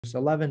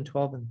11,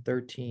 12, and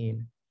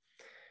 13.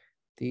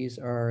 These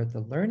are the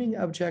learning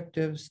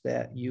objectives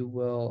that you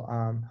will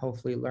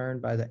hopefully learn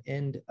by the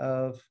end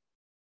of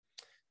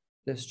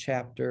this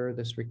chapter,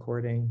 this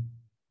recording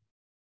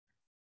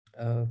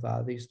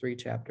of these 3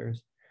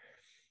 chapters.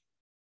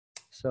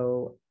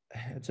 So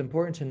it's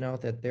important to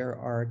note that there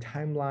are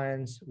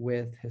timelines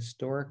with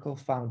historical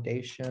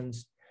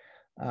foundations,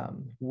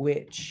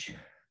 which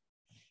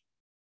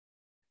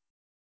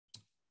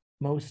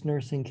most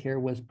nursing care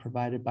was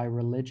provided by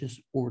religious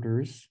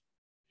orders,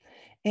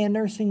 and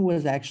nursing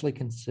was actually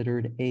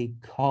considered a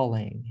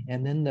calling.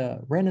 And then the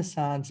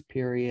Renaissance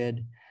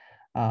period,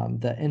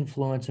 the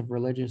influence of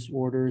religious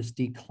orders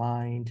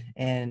declined,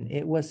 and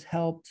it was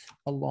helped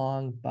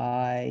along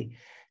by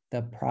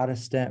the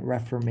Protestant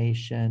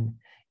Reformation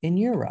in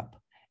Europe.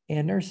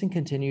 And nursing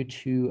continued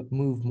to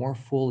move more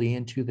fully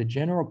into the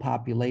general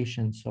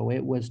population, so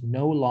it was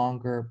no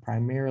longer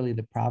primarily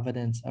the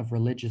providence of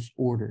religious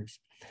orders.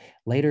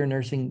 Later,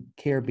 nursing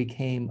care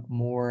became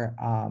more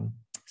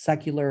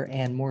secular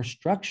and more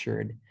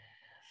structured.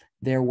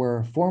 There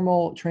were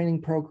formal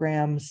training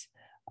programs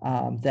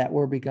that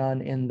were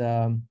begun in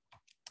the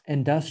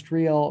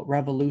Industrial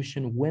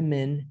Revolution.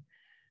 Women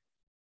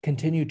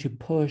continued to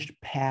push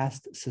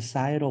past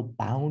societal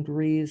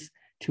boundaries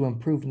to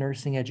improve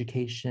nursing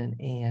education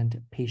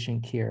and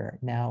patient care.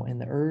 Now, in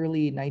the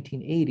early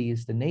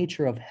 1980s, the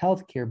nature of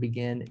healthcare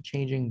began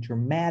changing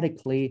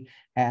dramatically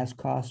as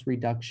cost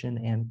reduction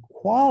and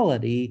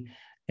quality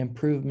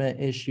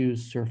improvement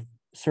issues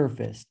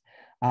surfaced.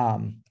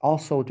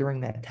 Also,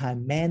 during that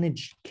time,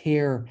 managed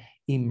care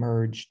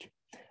emerged.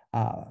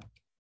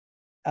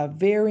 A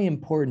very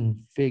important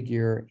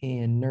figure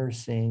in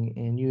nursing,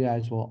 and you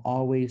guys will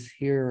always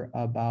hear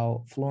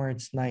about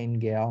Florence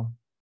Nightingale.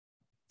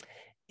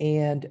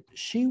 And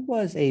she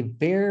was a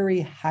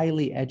very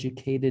highly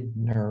educated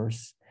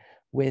nurse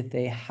with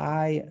a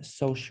high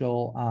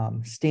social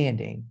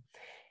standing.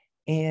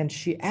 And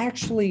she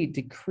actually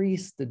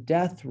decreased the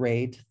death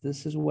rate.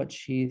 This is what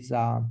she's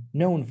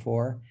known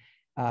for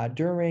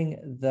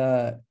during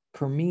the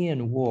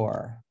Crimean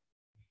War.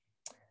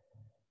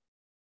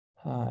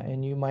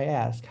 And you might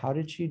ask, how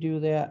did she do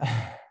that?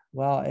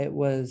 Well, it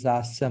was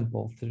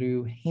simple,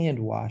 through hand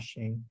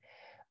washing.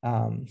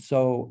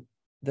 So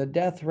the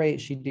death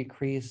rate, she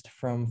decreased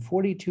from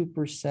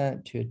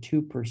 42% to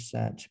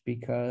 2%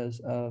 because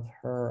of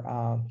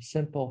her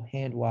simple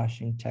hand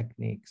washing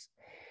techniques.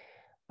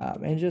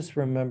 And just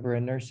remember,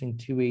 in Nursing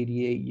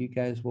 288, you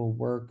guys will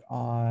work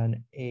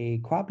on a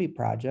QAPI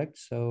project,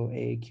 so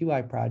a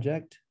QI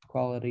project,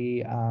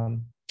 quality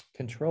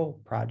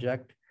control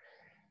project.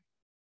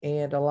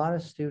 And a lot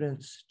of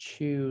students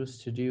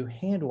choose to do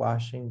hand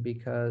washing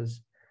because,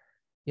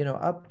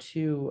 up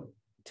to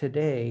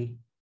today,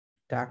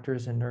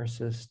 doctors and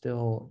nurses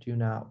still do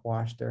not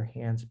wash their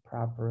hands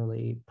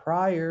properly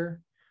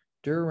prior,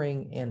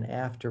 during, and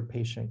after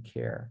patient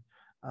care,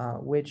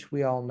 which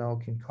we all know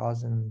can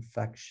cause an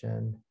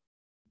infection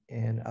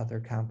and other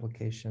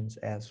complications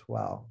as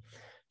well.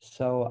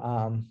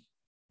 So,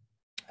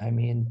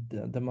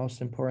 the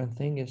most important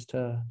thing is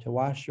to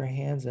wash your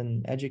hands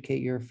and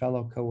educate your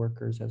fellow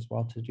coworkers as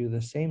well to do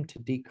the same to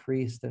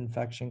decrease the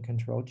infection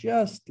control,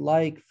 just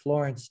like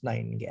Florence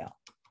Nightingale.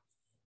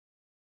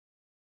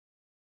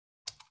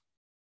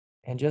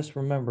 And just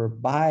remember,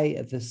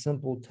 by the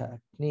simple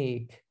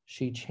technique,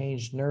 she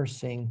changed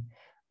nursing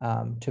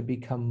to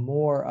become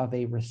more of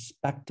a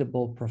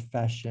respectable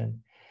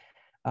profession.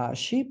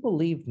 She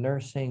believed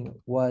nursing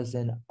was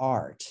an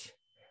art,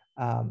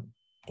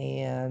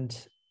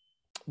 and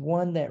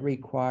one that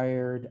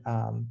required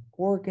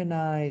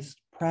organized,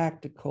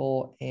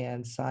 practical,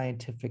 and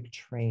scientific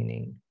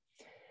training.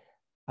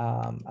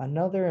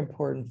 Another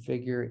important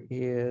figure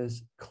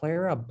is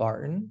Clara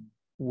Barton,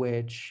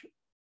 which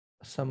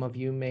some of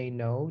you may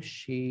know.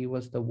 She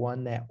was the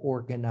one that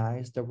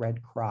organized the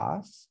Red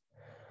Cross.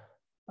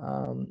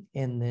 And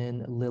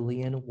then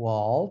Lillian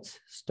Walt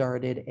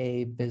started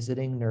a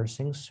visiting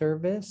nursing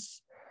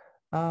service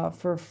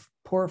for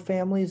poor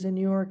families in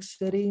New York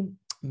City.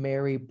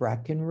 Mary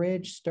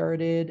Breckinridge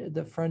started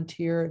the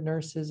Frontier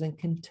Nurses in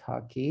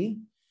Kentucky.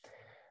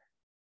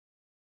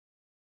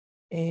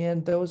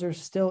 And those are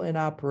still in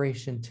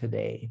operation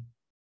today.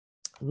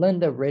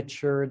 Linda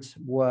Richards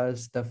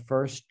was the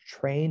first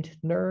trained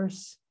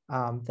nurse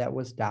that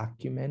was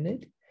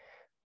documented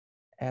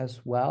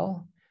as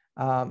well.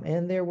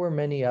 And there were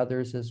many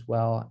others as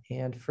well.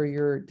 And for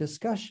your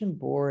discussion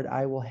board,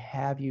 I will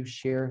have you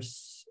share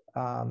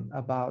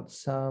about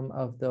some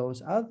of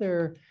those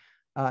other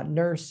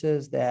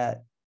nurses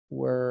that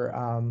were,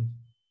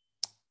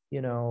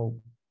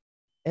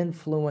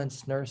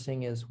 influenced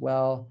nursing as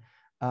well,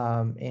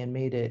 and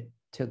made it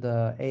to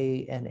the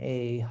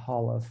ANA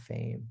Hall of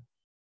Fame.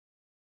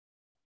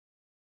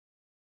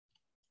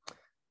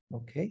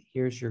 Okay,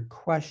 here's your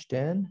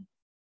question.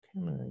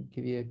 I'm going to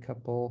give you a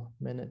couple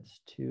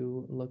minutes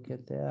to look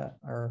at that,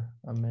 or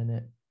a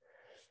minute.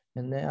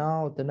 And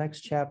now the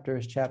next chapter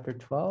is chapter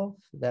 12.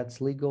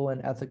 That's legal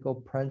and ethical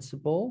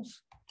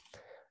principles.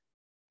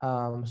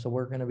 So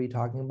we're going to be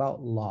talking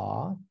about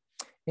law.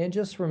 And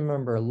just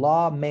remember,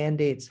 law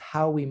mandates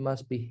how we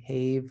must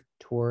behave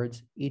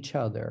towards each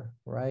other,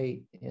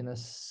 right? In a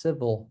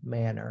civil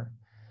manner.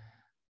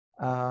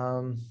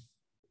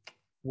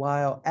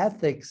 While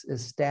ethics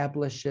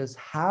establishes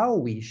how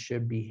we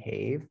should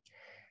behave,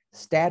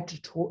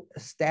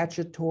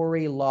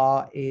 statutory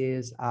law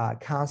is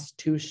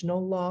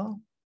constitutional law,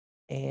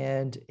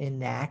 and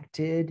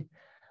enacted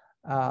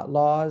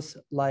laws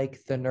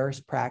like the Nurse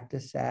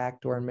Practice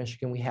Act, or in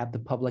Michigan, we have the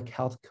Public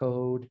Health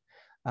Code.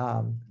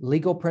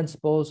 Legal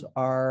principles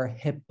are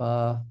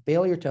HIPAA.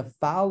 Failure to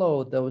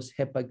follow those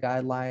HIPAA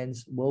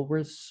guidelines will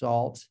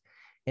result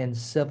in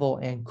civil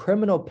and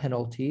criminal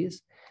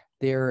penalties.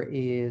 There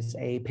is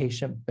a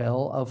patient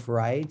bill of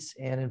rights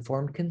and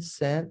informed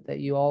consent that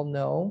you all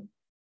know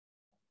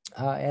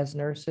as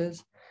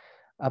nurses.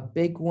 A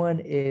big one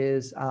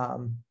is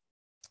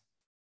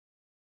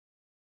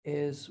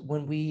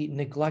when we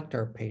neglect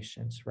our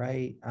patients,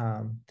 right?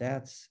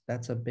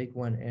 That's a big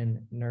one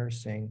in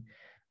nursing.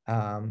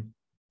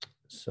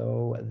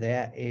 So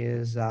that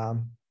is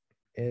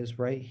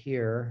right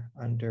here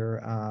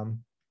under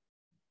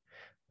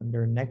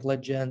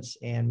negligence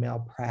and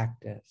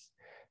malpractice.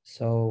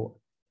 So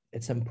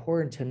it's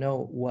important to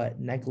know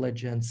what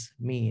negligence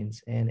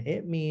means, and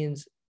it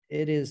means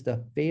it is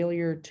the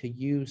failure to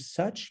use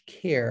such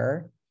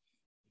care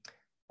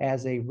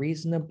as a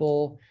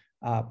reasonable,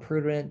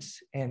 prudent,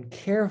 and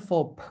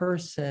careful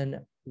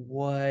person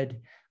would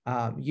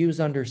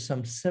use under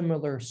some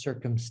similar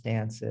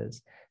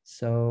circumstances.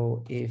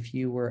 So if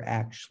you were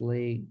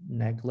actually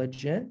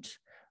negligent,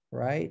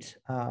 right?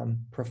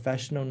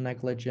 Professional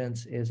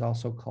negligence is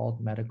also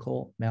called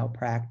medical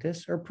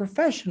malpractice or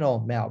professional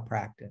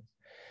malpractice.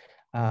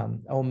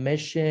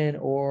 Omission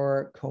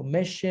or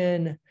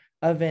commission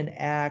of an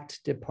act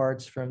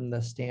departs from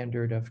the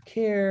standard of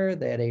care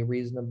that a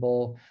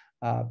reasonable,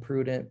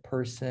 prudent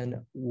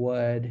person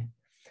would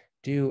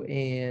do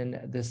in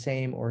the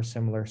same or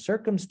similar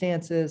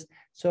circumstances.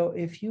 So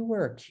if you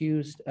were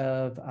accused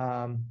of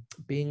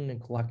being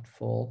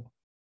neglectful,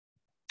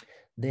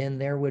 then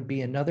there would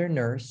be another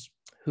nurse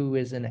who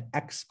is an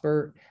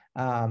expert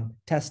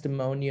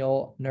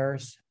testimonial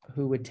nurse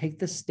who would take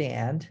the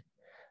stand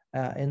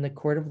in the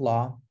court of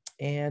law,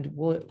 and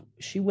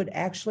she would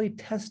actually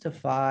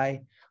testify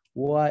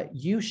what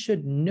you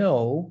should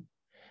know,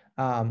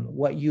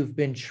 what you've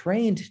been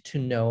trained to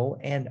know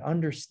and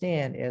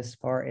understand as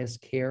far as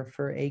care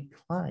for a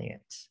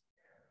client.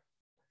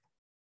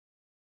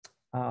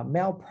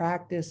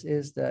 Malpractice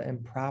is the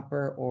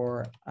improper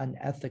or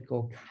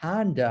unethical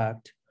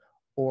conduct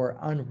or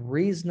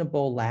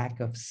unreasonable lack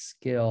of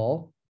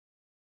skill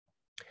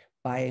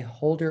by a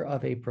holder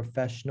of a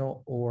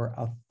professional or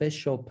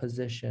official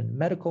position.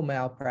 Medical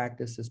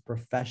malpractice is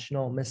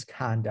professional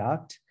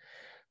misconduct.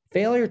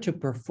 Failure to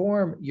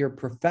perform your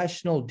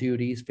professional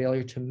duties,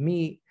 failure to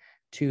meet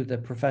to the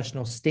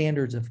professional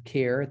standards of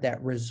care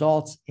that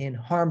results in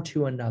harm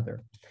to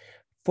another.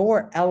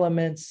 4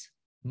 elements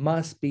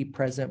must be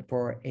present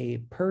for a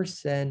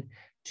person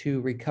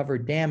to recover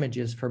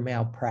damages for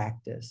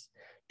malpractice.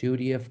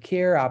 Duty of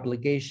care,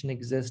 obligation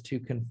exists to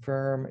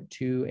conform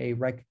to a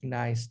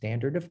recognized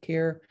standard of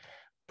care.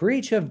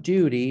 Breach of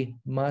duty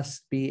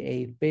must be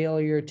a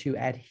failure to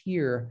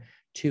adhere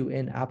to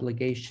an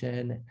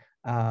obligation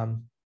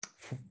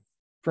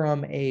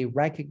from a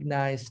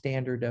recognized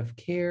standard of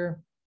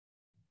care.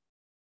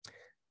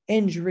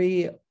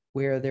 Injury,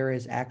 where there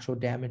is actual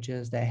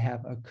damages that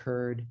have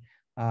occurred.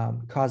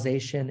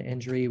 Causation,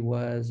 injury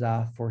was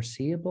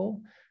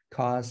foreseeable,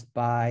 caused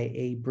by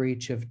a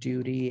breach of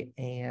duty,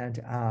 and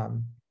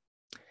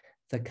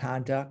the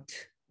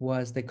conduct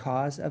was the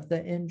cause of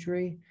the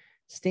injury.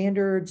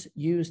 Standards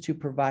used to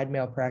provide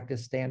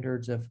malpractice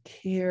standards of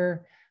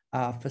care,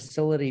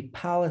 facility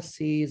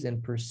policies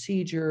and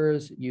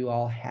procedures you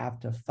all have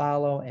to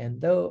follow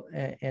and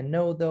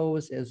know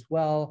those as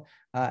well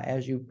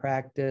as you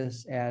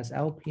practice as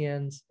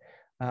LPNs.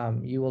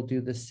 You will do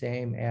the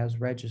same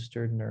as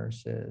registered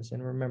nurses.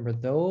 And remember,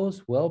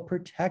 those will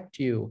protect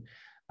you.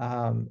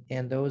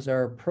 And those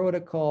are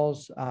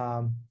protocols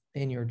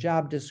in your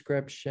job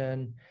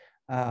description,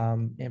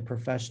 in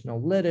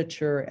professional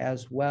literature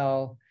as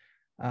well,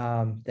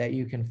 that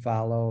you can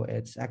follow.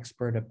 It's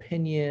expert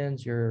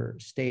opinions, your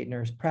State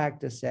Nurse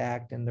Practice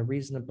Act, and the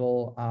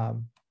reasonable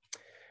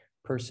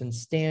person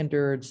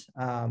standards.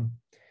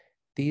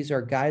 These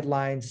are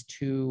guidelines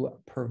to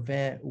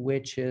prevent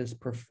witches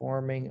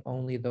performing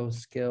only those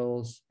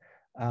skills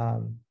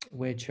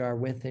which are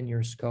within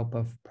your scope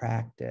of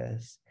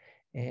practice.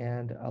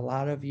 And a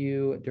lot of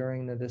you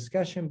during the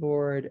discussion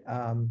board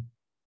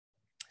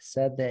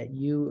said that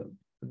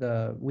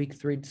the week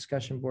 3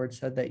 discussion board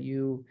said that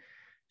you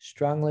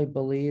strongly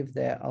believe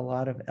that a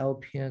lot of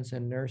LPNs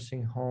and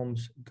nursing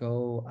homes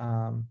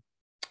go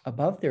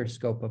above their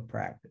scope of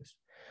practice.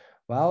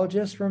 Well,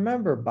 just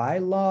remember, by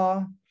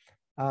law,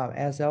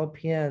 as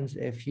LPNs,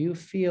 if you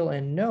feel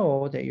and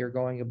know that you're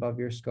going above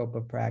your scope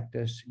of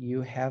practice,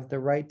 you have the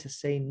right to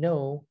say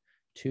no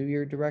to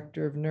your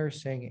director of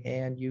nursing,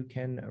 and you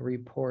can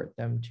report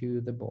them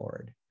to the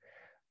board.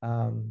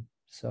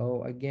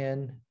 So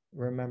again,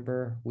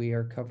 Remember, we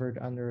are covered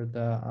under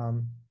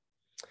the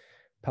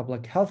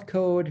Public Health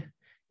Code,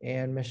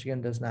 and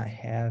Michigan does not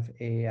have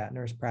a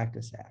Nurse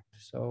Practice Act.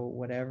 So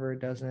whatever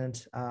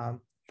doesn't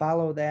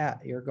follow that,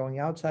 you're going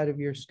outside of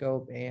your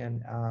scope,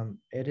 and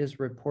it is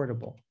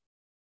reportable.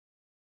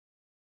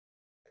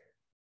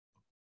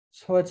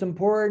 So it's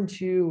important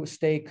to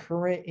stay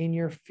current in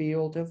your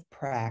field of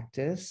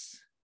practice,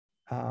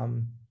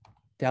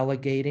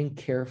 delegating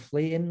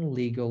carefully and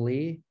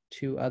legally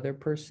to other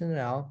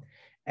personnel,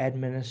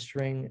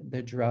 administering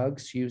the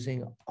drugs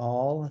using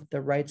all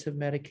the rights of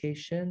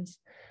medications,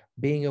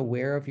 being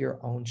aware of your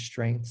own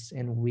strengths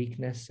and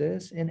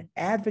weaknesses, and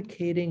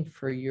advocating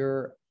for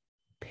your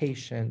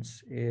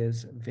patients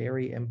is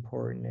very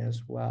important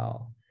as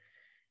well.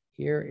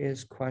 Here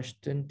is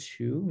question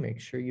 2. Make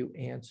sure you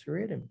answer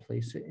it and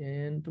place it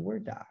in the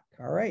Word doc.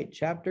 All right,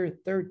 chapter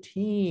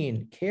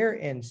 13, care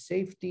and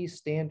safety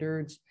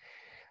standards,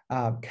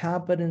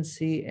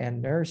 competency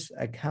and nurse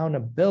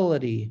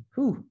accountability.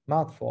 Whew,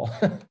 mouthful.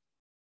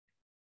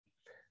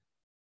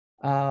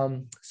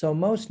 So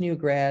most new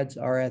grads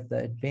are at the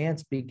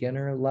advanced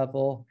beginner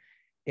level.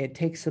 It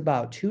takes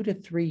about 2 to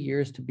 3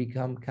 years to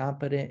become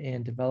competent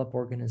and develop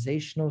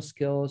organizational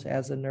skills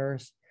as a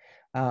nurse.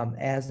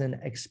 As an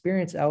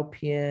experienced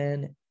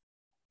LPN,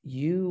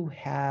 you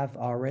have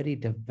already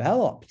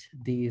developed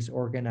these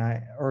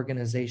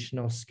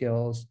organizational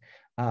skills,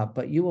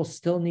 but you will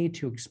still need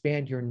to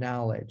expand your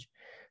knowledge.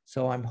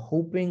 So I'm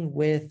hoping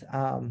with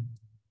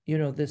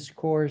this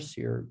course,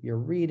 you're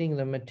reading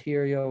the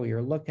material,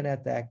 you're looking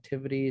at the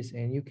activities,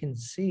 and you can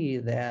see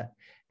that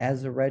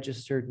as a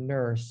registered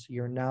nurse,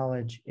 your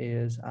knowledge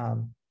is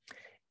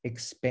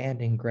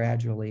expanding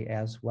gradually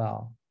as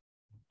well.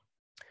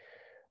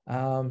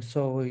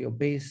 So you'll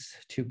base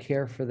to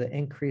care for the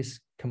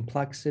increased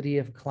complexity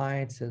of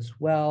clients as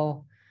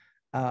well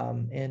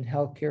in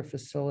healthcare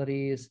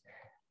facilities.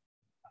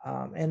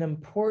 An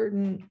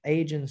important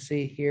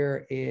agency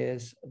here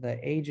is the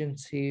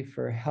Agency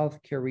for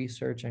Healthcare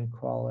Research and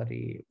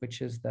Quality,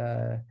 which is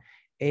the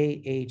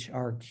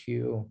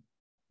AHRQ,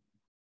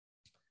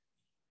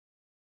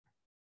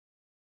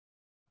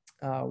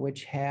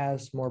 which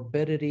has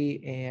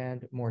morbidity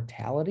and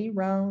mortality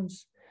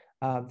rounds.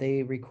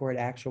 They record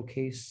actual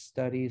case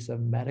studies of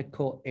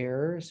medical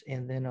errors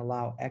and then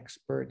allow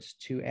experts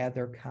to add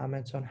their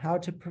comments on how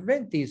to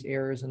prevent these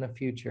errors in the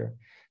future.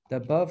 The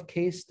above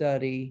case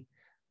study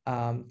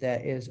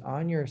that is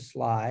on your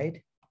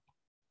slide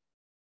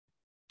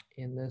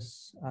in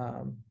this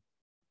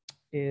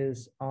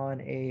is on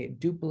a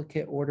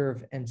duplicate order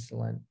of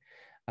insulin.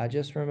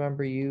 Just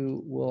remember,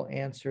 you will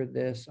answer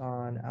this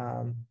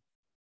on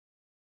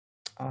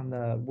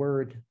the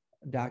Word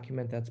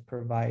document that's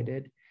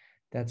provided.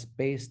 That's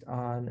based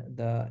on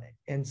the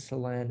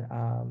insulin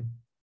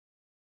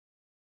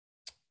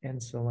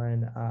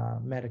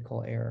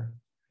medical error,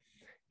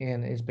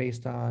 and is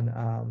based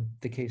on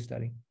the case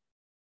study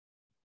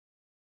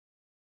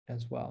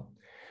as well.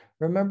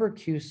 Remember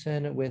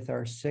QSIN with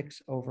our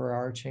 6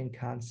 overarching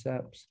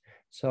concepts.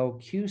 So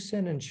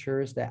QSIN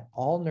ensures that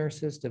all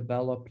nurses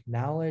develop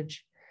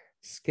knowledge,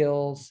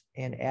 skills,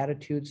 and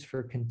attitudes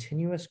for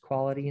continuous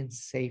quality and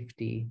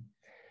safety.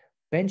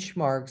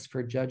 Benchmarks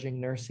for judging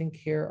nursing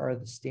care are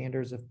the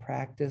standards of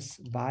practice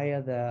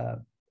via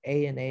the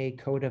ANA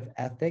Code of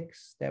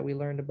Ethics that we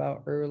learned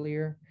about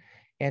earlier,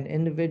 and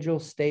individual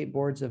state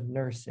boards of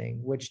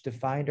nursing, which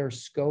defined our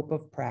scope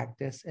of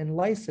practice and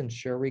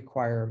licensure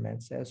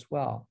requirements as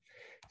well.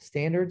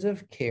 Standards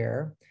of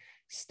care,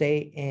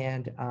 state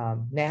and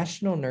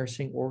national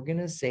nursing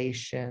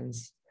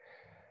organizations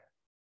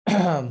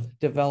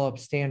develop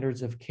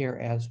standards of care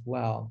as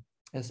well,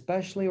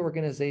 especially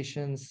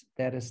organizations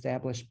that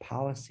establish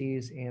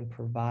policies and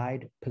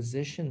provide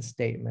position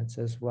statements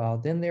as well.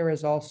 Then there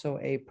is also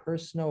a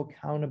personal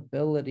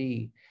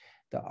accountability.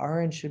 The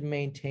RN should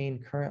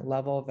maintain current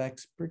level of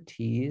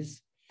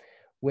expertise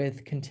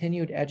with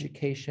continued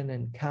education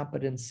and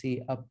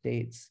competency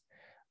updates,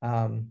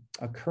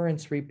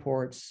 occurrence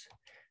reports.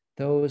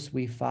 Those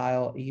we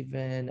file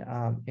even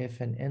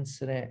if an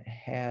incident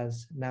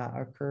has not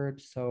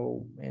occurred.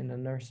 So in a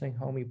nursing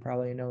home, you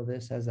probably know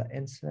this as an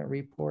incident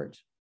report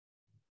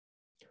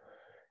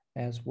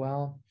as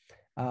well.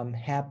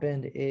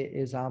 Happened, it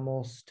is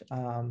almost,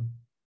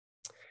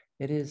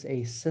 it is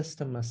a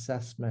system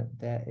assessment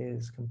that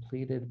is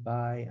completed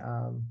by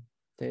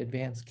the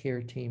advanced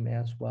care team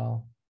as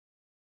well.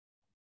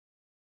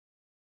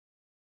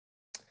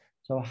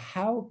 So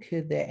how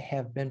could that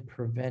have been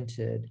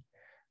prevented?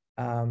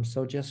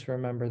 So just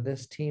remember,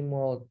 this team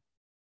will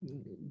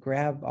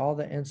grab all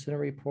the incident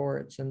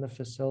reports in the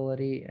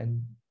facility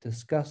and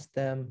discuss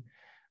them,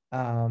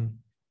 and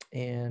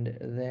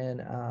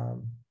then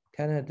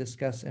kind of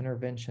discuss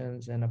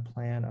interventions and a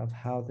plan of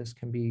how this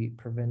can be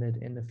prevented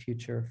in the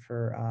future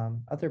for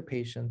other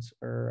patients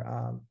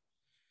or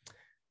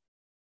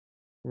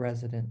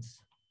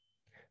residents.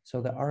 So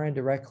the RN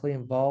directly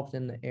involved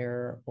in the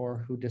error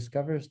or who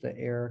discovers the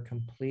error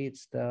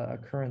completes the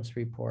occurrence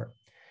report.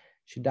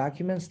 She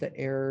documents the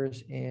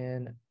errors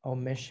in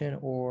omission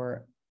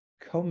or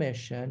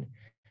commission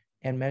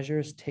and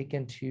measures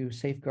taken to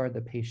safeguard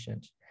the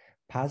patient.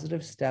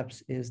 Positive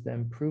steps is the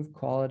improved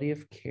quality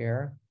of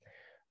care.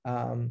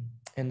 And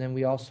then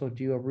we also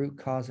do a root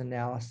cause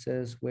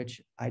analysis,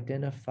 which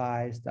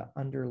identifies the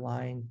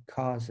underlying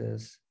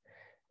causes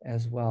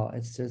as well.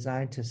 It's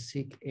designed to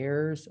seek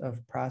errors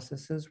of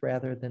processes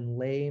rather than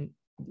lay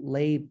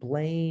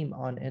blame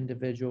on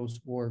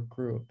individuals or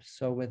groups.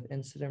 So with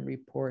incident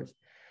reports,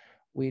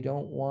 we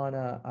don't want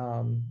to,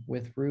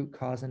 with root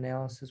cause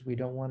analysis, we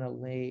don't want to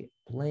lay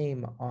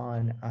blame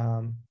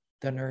on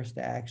the nurse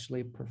that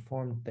actually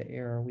performed the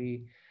error.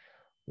 We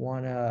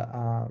want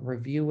to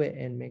review it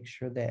and make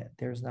sure that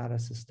there's not a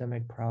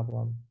systemic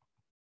problem.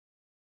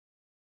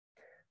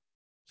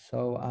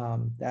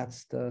 So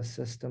that's the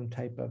system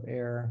type of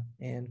error.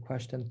 And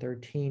question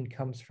 13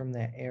 comes from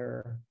that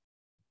error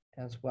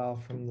as well,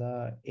 from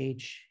the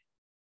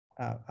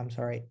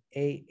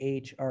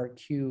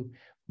AHRQ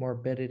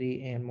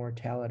morbidity and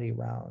mortality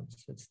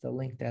rounds. It's the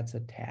link that's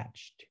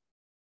attached.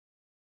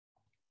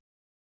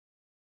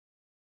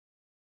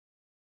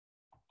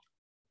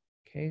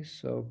 Okay,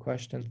 so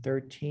question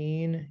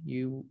 13,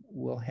 you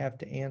will have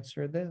to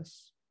answer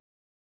this.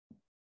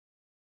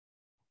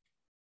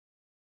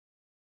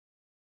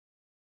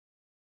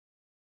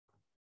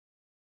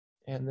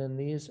 And then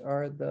these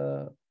are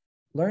the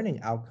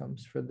learning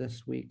outcomes for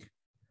this week.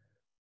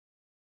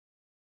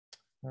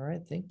 All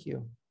right, thank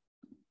you.